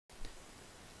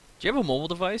Do you have a mobile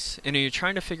device and are you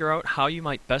trying to figure out how you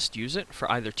might best use it for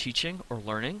either teaching or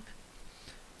learning?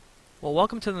 Well,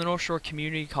 welcome to the North Shore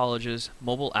Community College's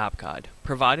mobile app guide,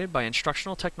 provided by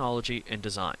Instructional Technology and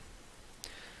Design.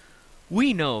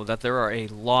 We know that there are a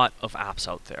lot of apps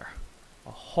out there,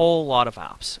 a whole lot of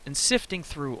apps, and sifting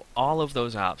through all of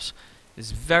those apps is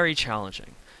very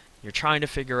challenging. You're trying to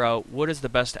figure out what is the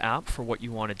best app for what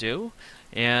you want to do,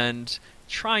 and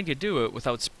trying to do it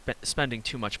without spending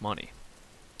too much money.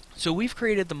 So we've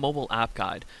created the mobile app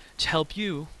guide to help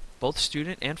you, both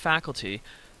student and faculty,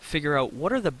 figure out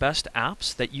what are the best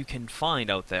apps that you can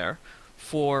find out there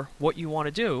for what you want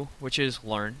to do, which is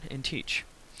learn and teach.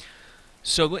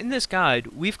 So in this guide,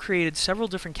 we've created several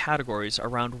different categories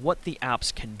around what the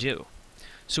apps can do.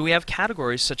 So we have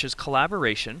categories such as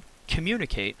collaboration,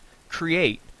 communicate,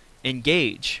 create,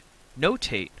 engage,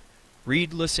 notate,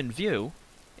 read, listen, view,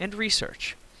 and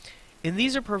research. And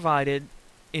these are provided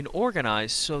and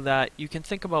organized so that you can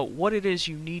think about what it is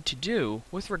you need to do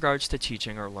with regards to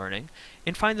teaching or learning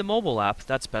and find the mobile app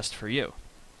that's best for you.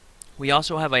 We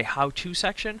also have a how-to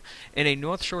section and a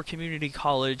North Shore Community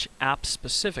College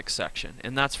app-specific section,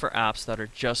 and that's for apps that are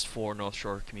just for North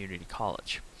Shore Community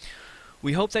College.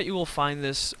 We hope that you will find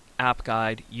this app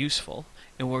guide useful,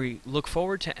 and we look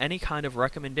forward to any kind of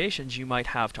recommendations you might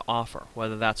have to offer,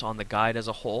 whether that's on the guide as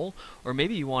a whole, or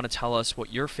maybe you want to tell us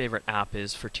what your favorite app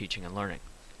is for teaching and learning.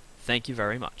 Thank you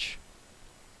very much.